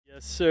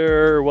Yes,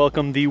 sir.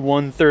 Welcome the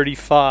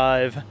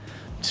 135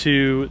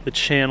 to the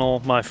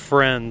channel, my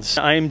friends.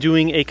 I am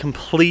doing a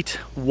complete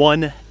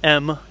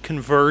 1M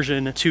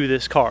conversion to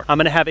this car. I'm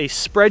gonna have a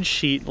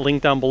spreadsheet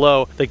linked down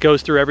below that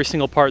goes through every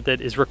single part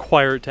that is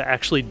required to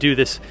actually do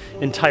this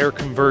entire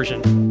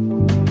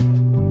conversion.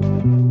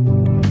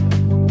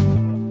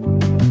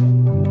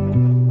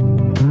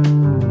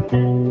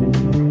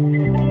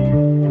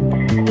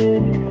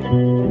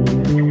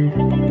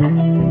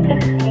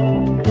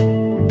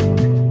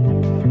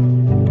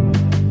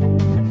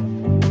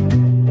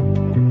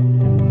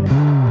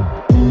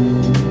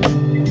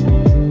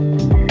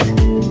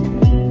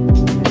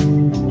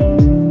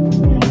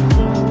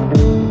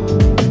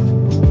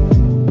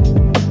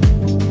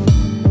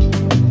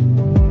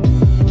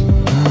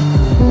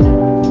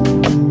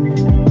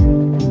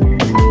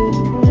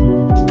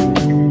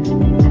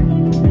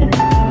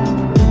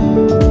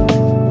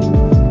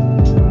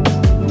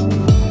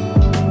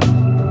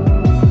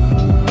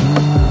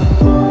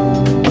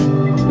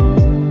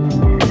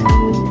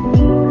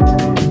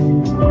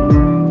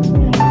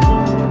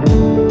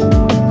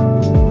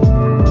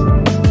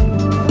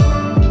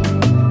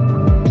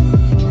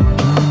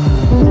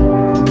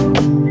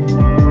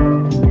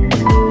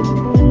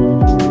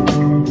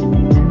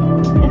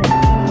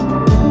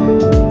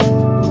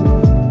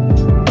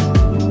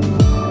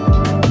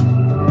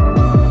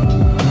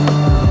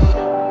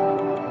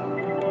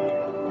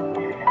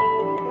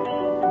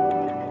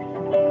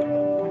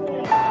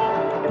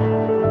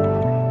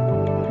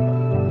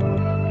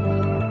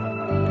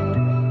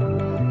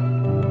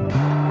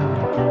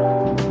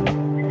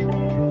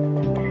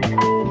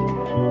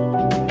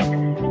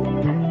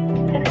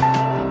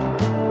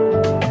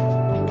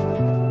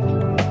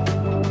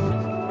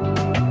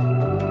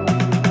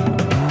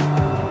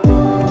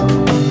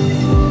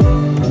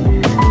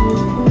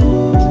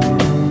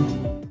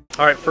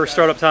 All right, first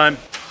startup time.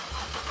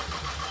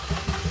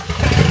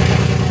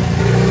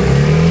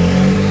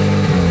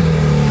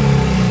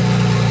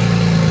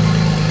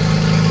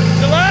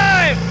 It's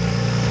alive!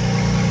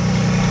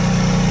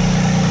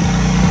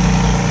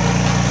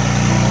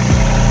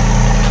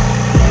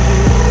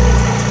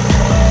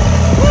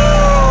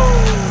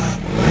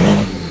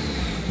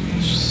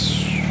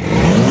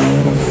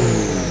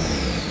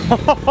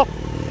 Woo!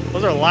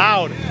 Those are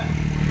loud.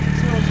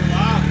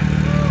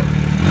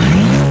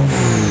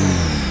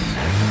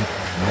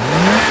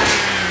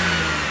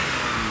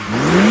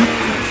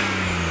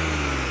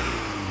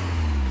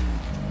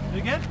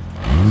 Again?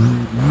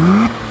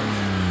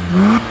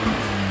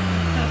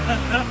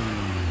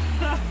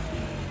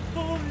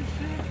 Holy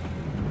shit.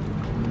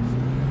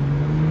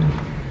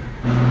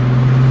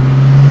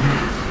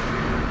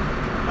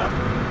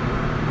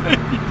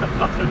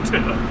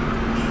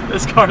 Dude,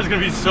 this car is gonna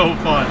be so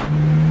fun.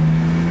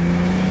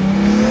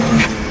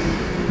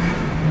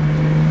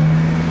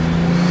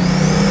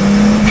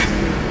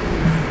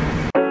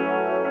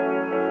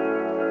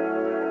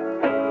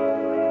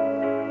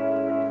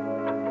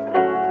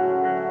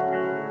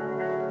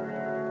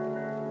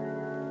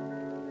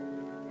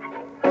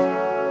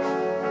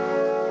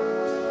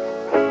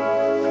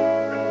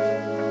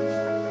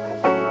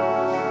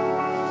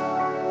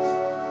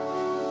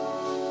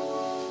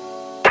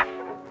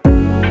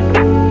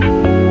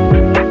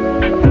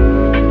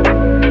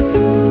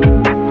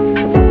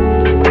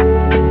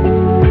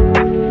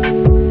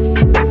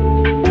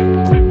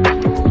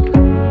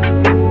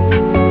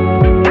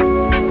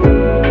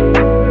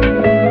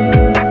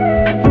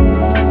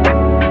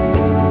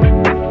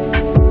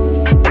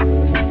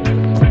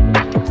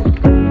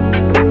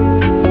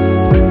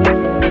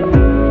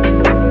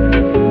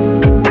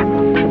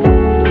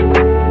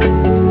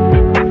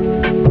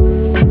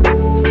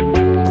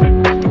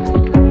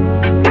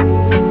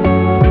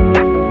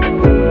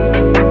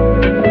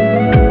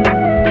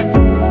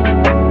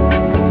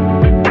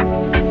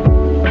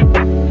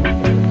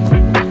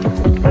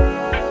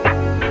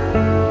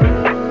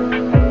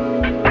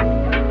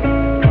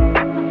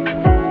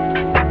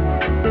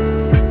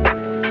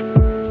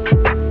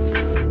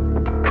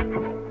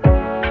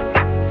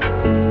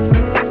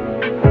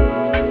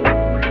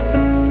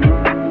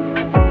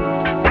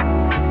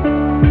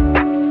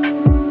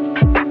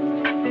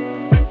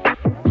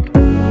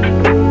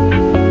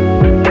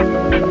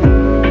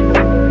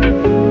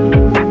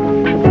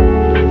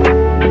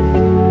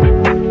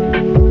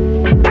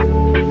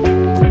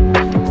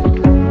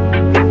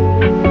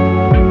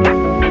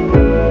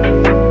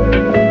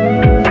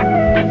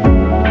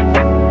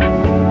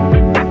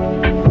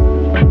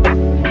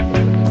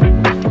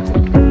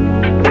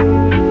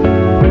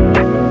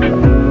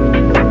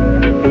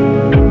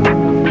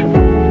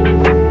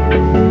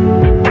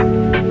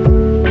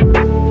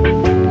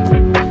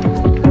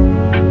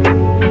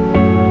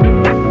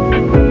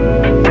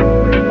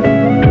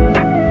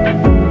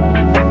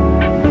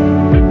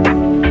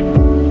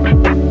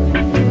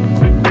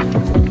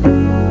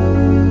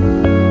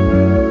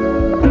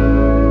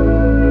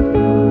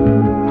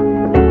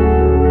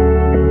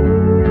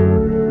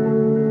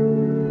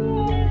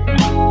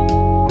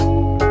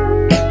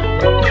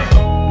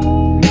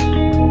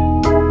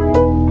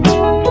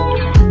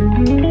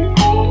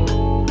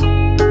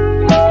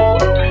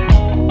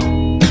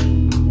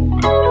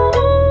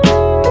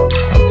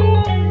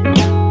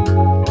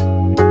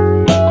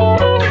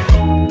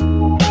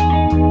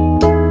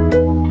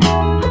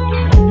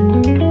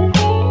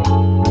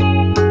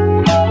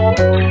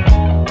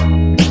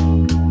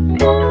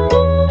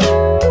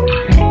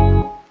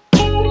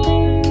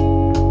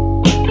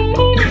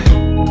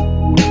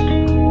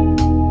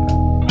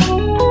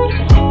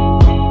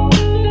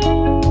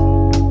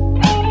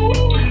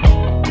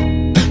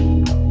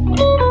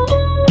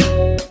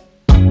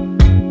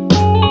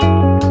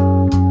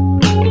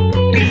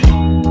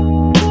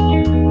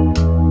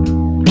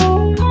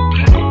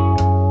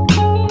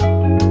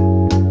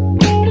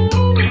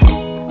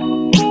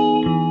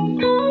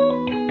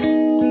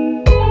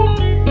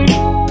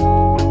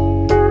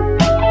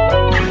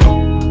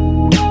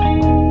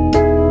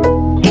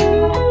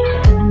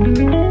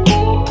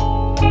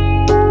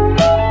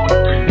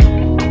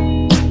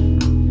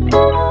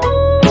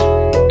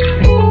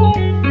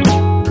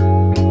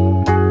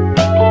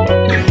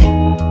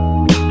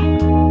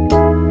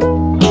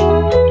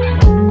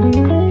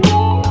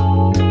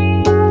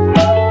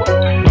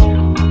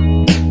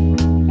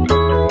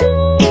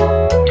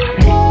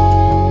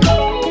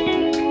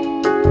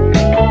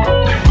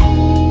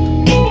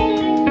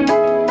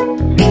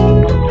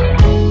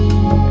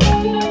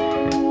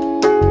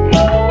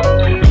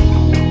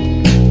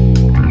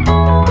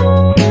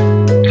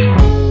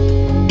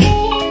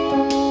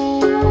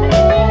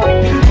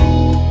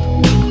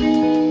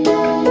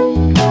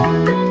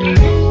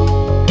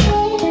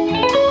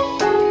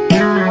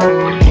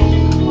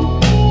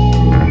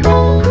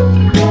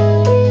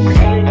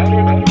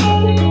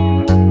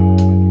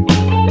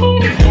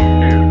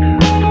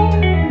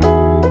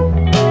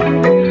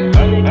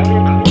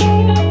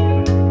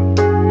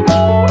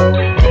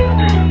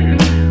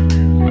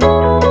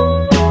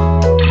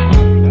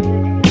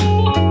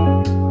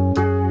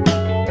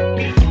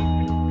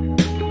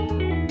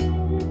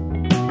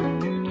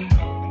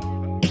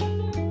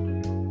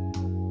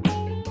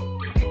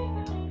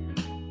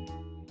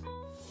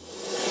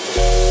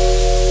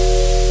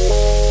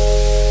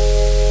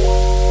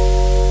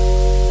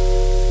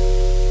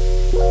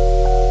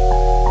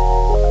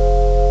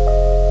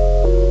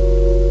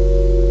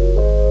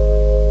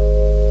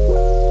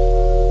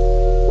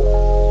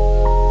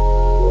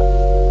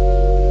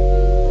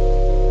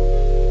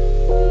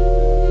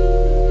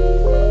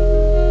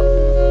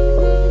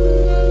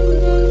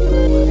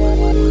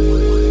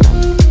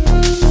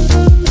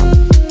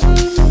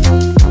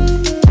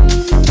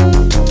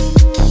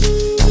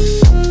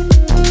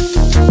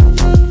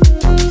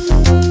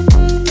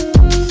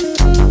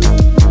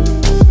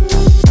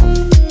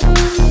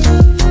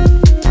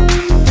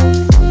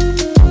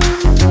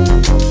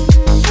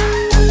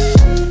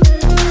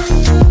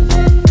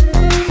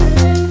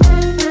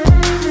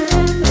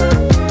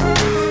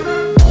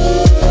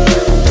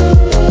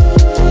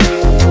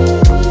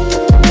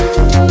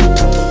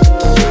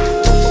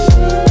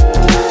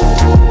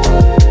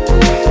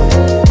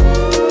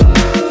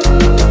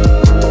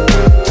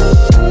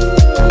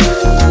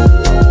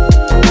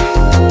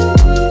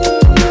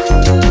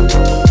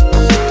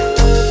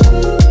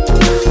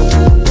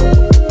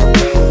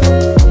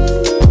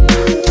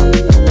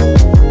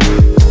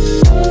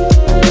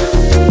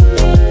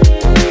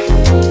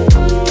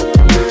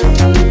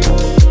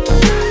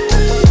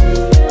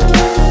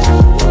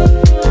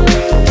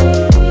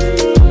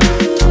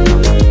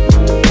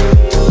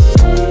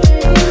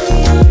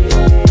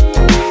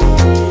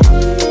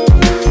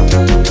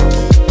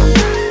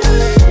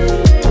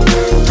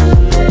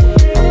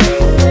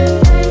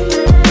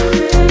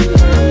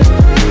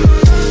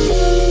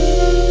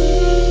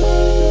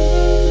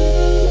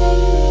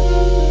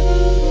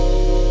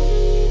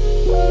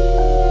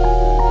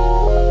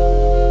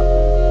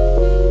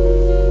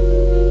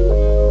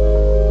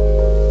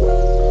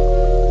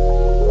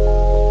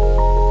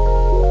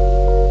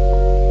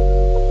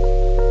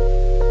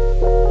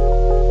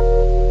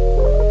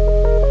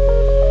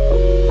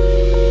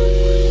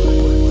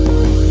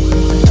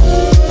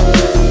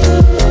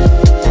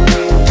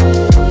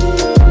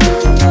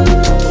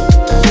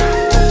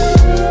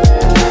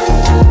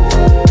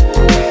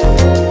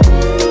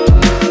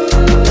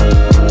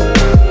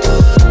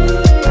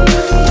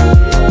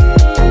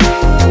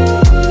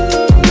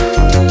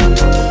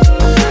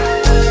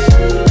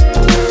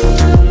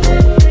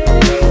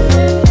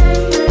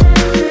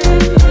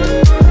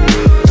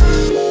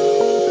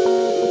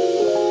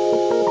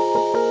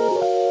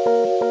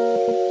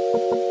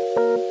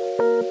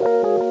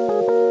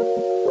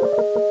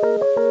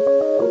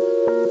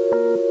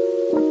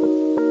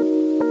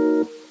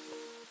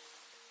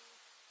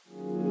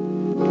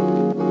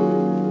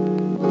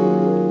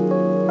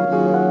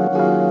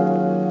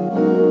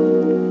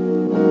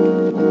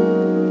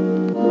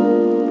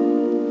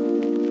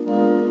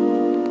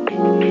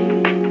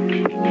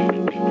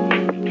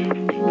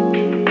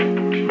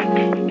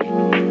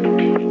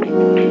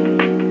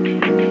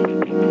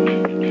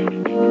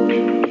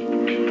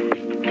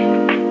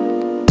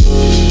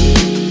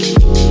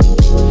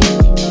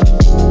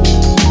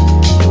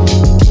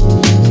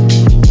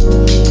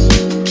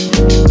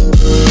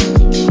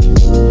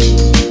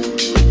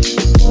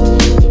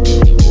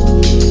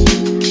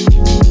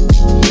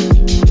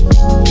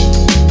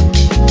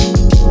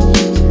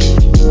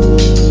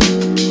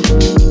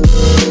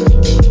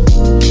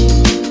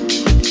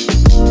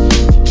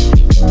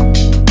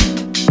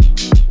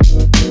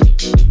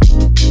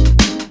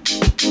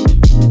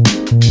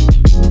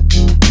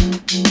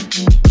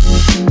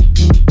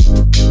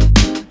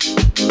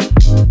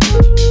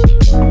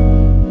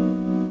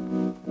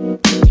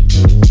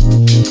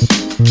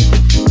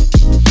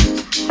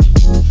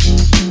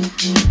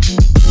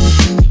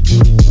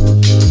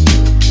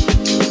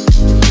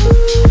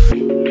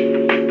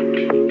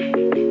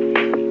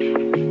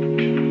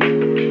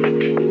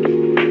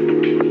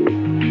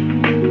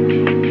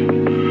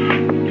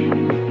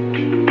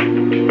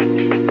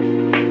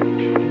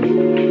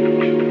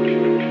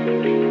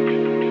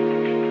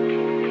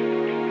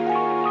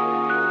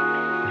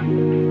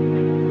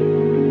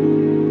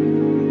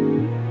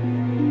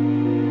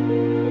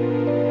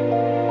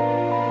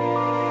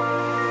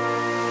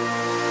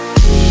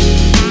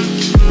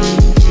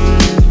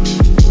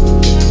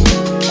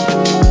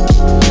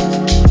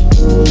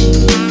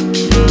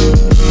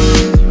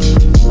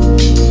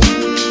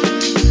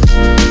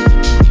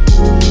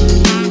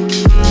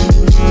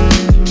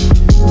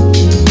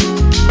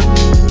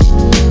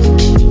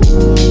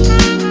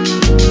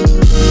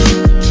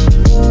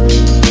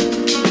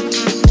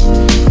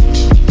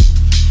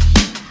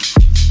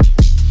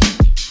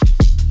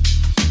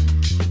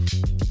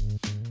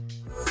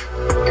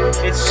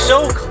 It's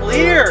so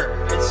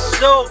clear. It's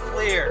so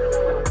clear.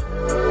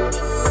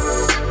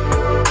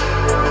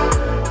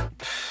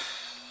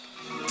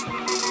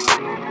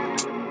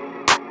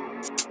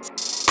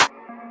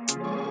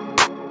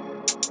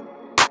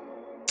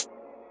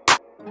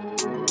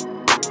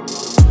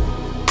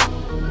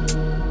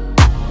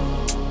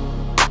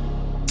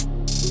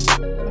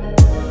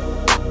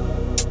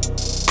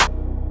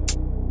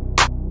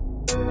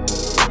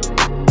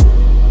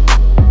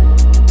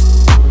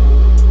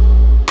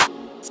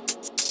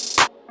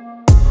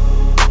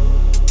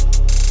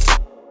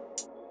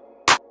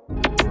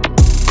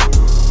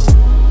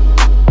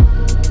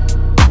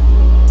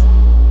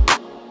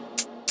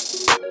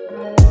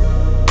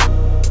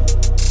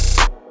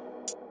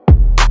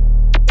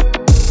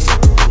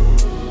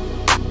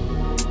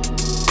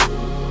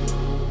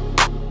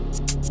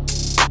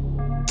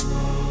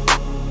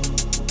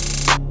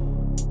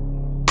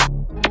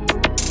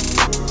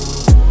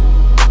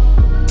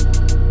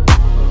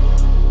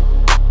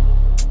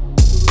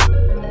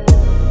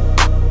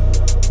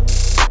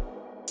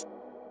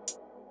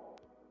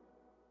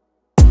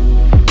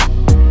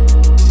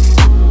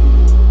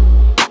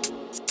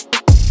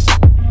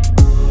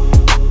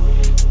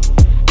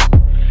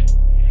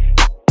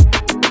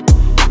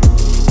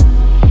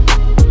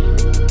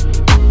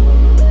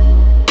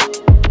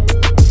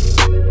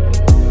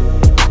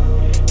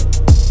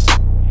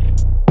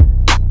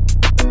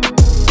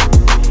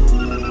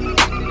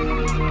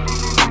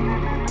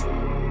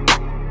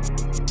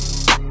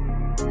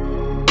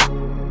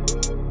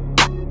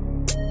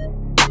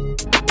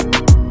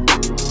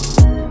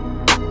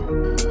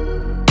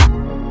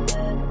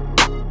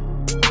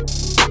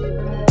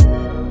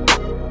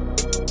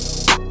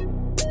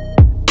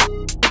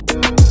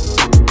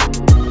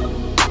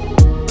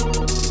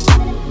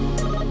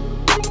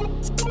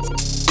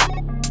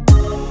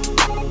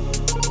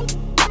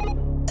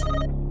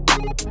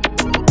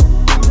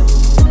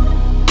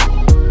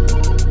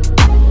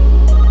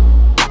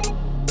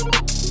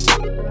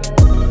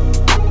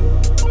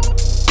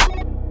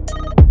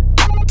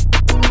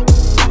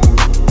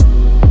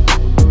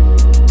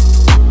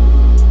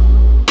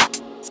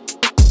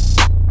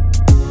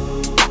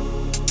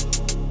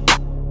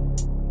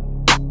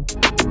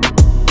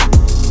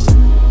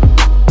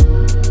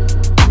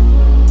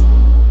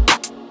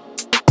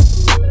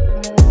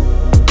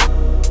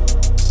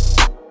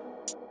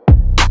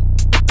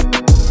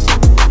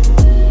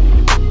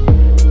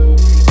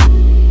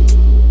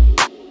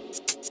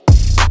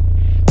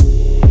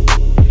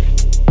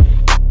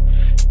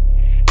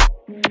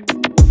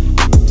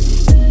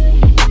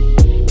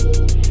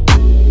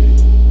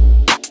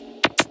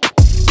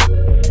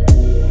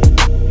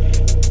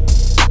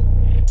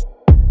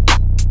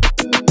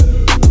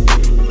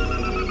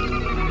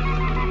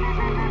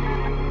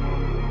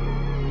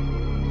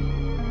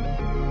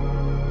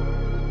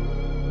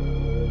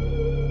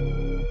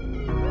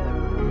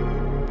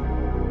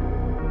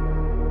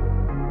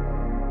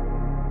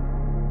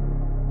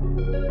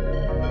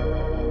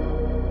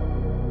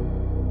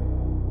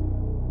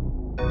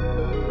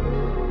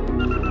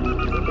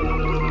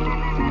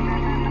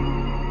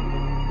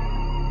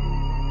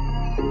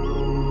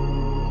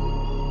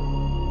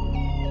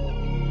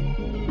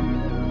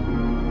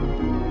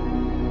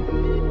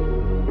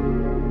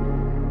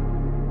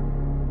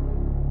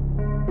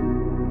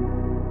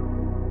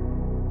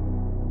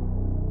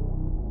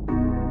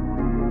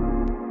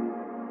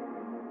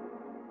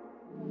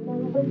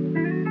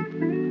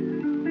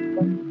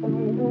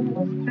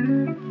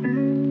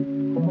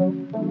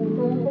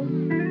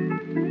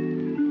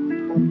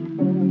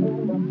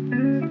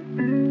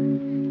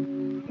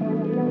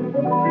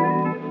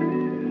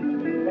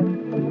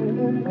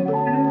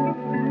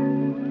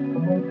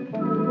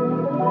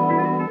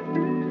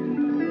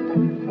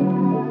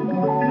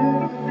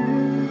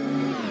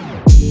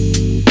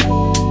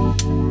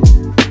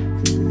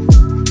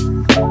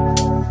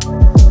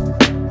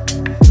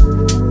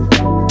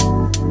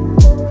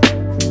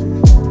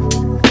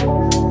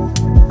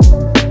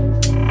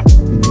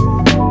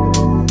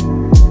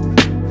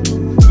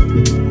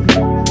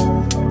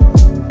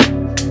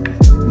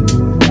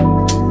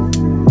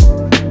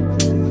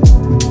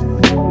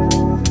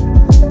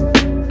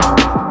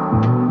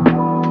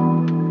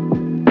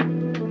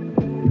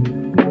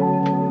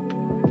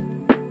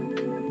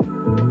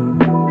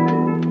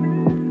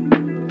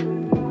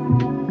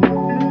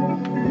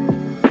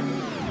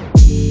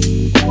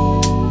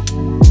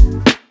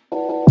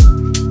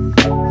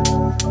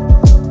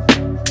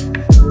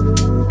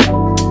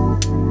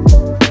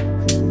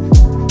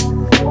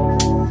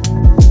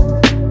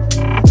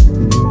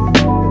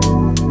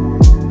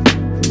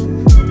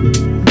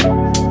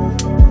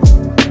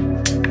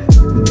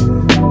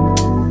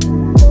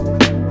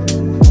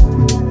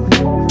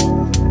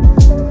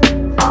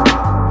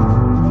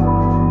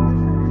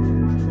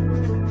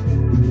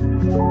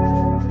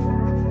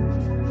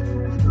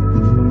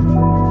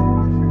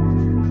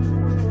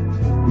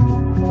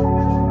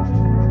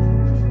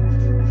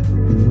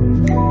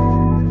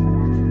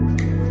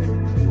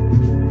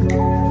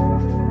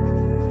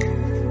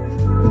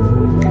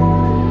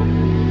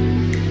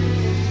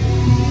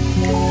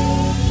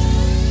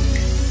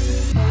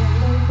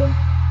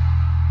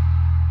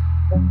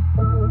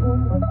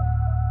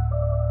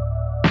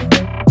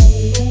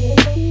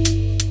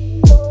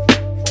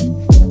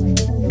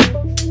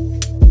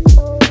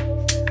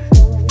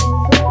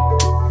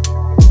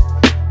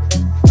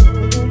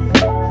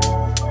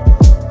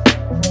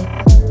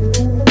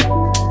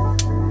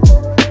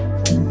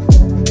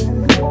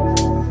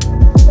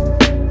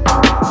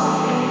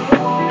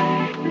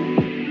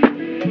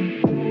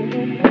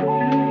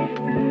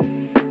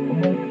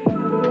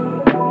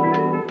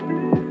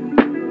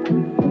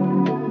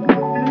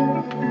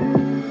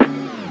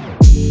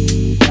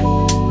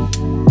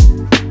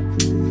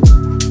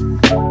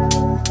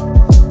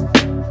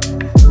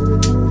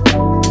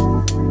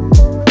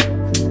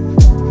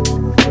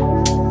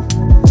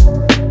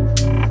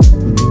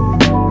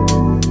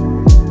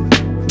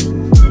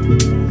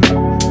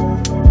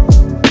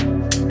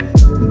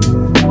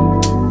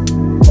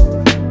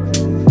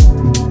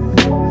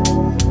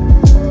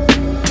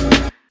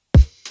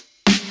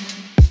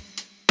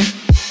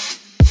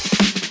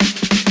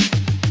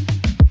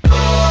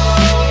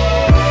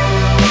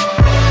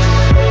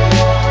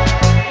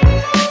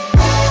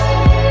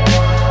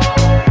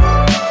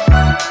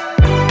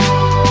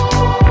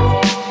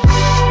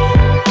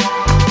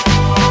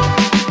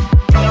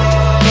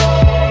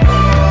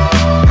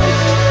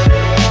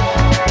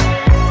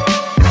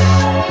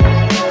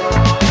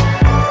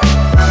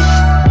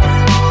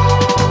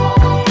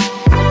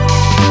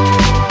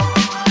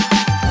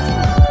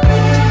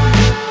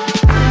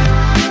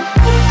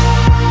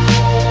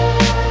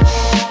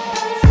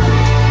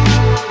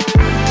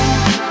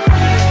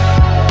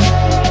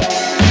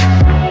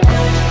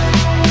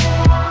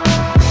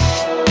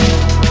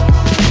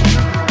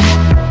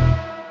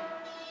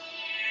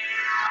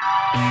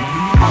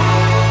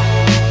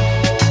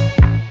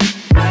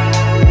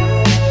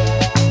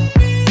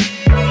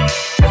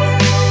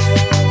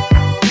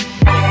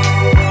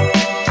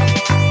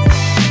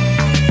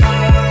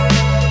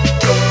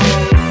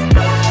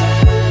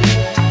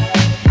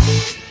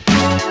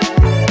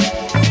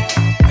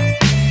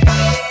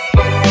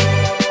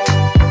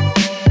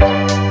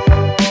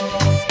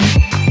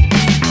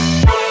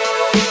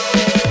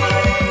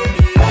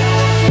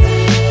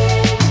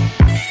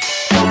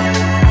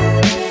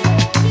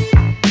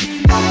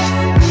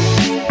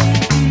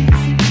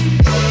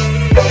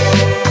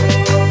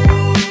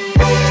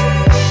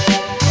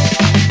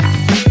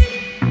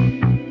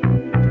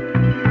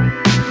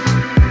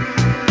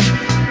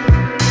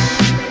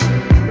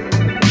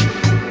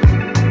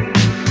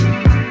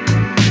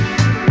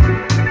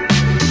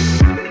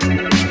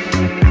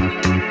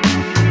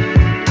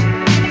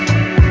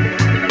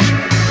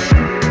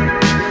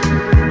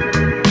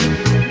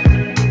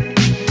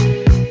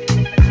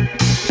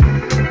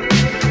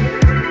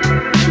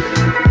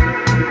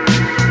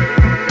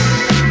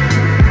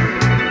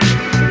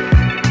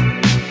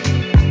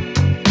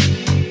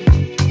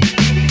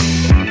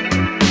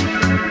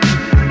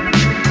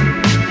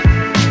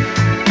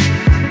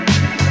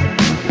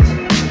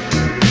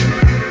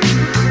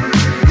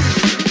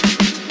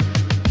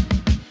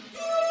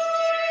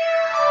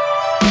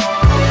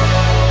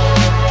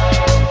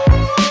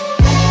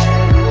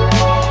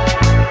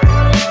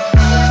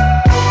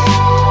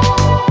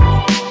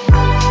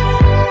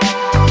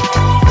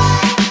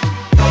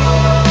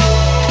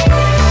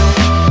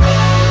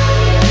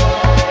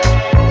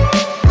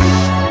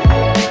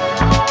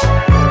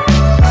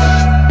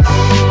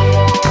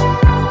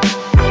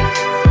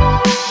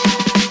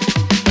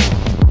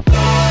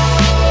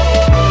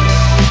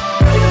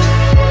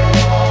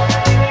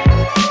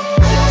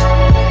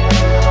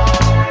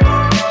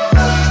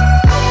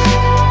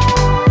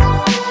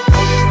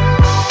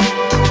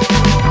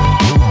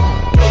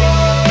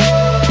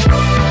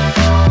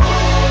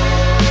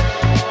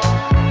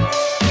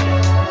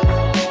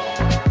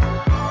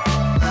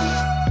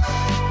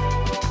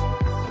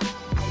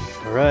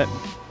 All right,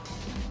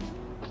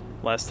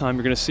 last time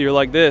you're gonna see her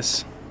like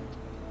this.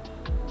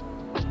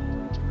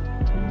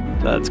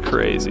 That's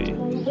crazy.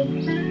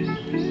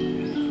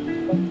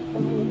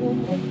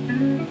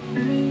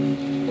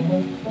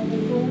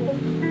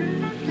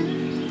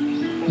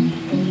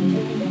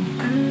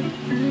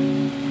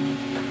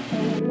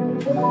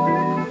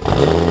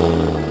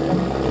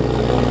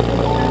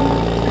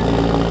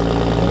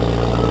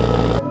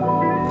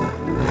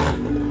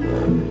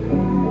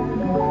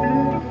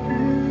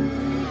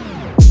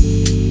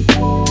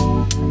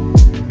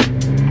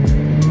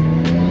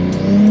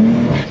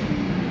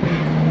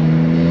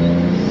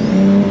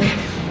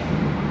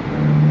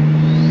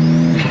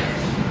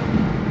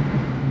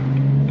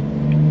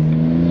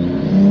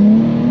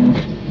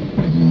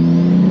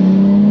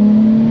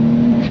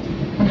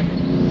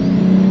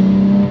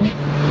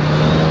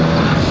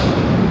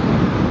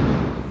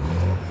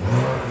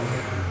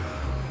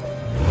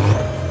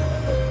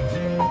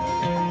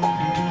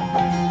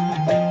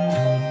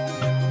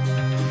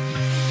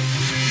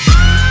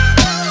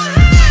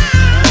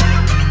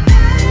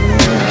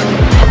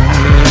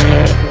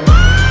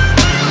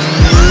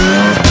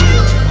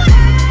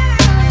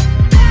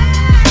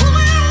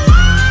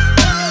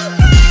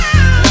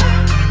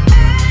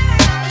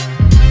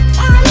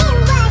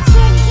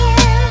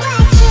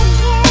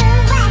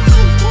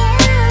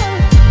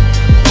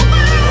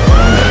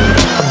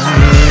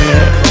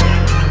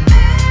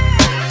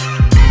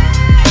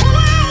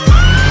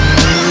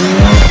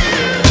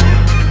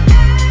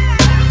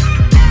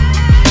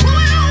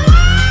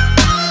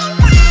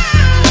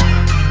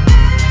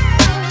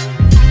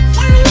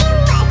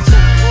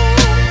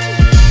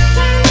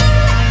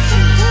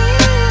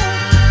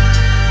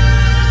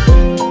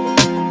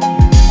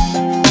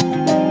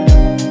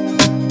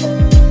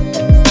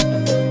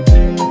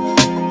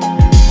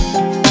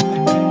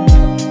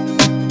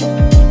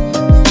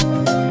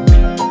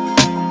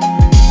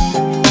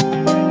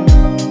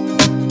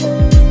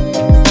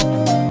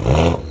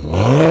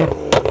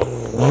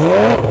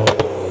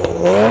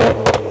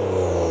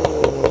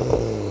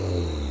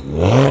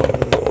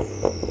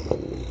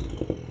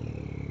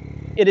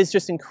 It is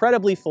just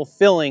incredibly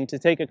fulfilling to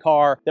take a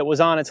car that was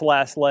on its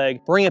last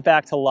leg, bring it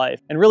back to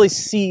life, and really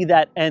see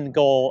that end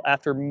goal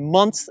after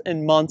months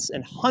and months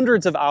and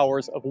hundreds of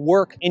hours of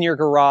work in your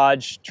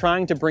garage,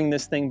 trying to bring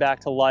this thing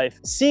back to life.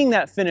 Seeing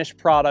that finished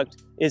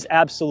product is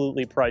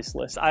absolutely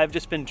priceless. I've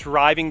just been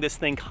driving this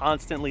thing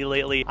constantly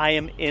lately. I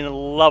am in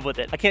love with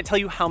it. I can't tell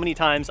you how many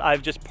times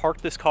I've just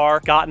parked this car,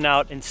 gotten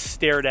out, and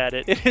stared at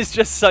it. It is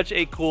just such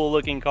a cool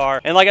looking car.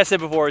 And like I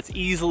said before, it's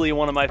easily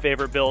one of my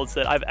favorite builds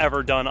that I've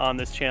ever done on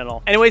this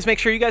channel. Anyways, make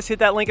sure you guys hit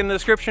that link in the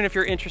description if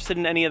you're interested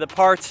in any of the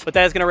parts. But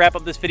that is gonna wrap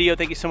up this video.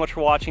 Thank you so much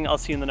for watching. I'll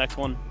see you in the next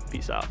one.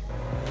 Peace out.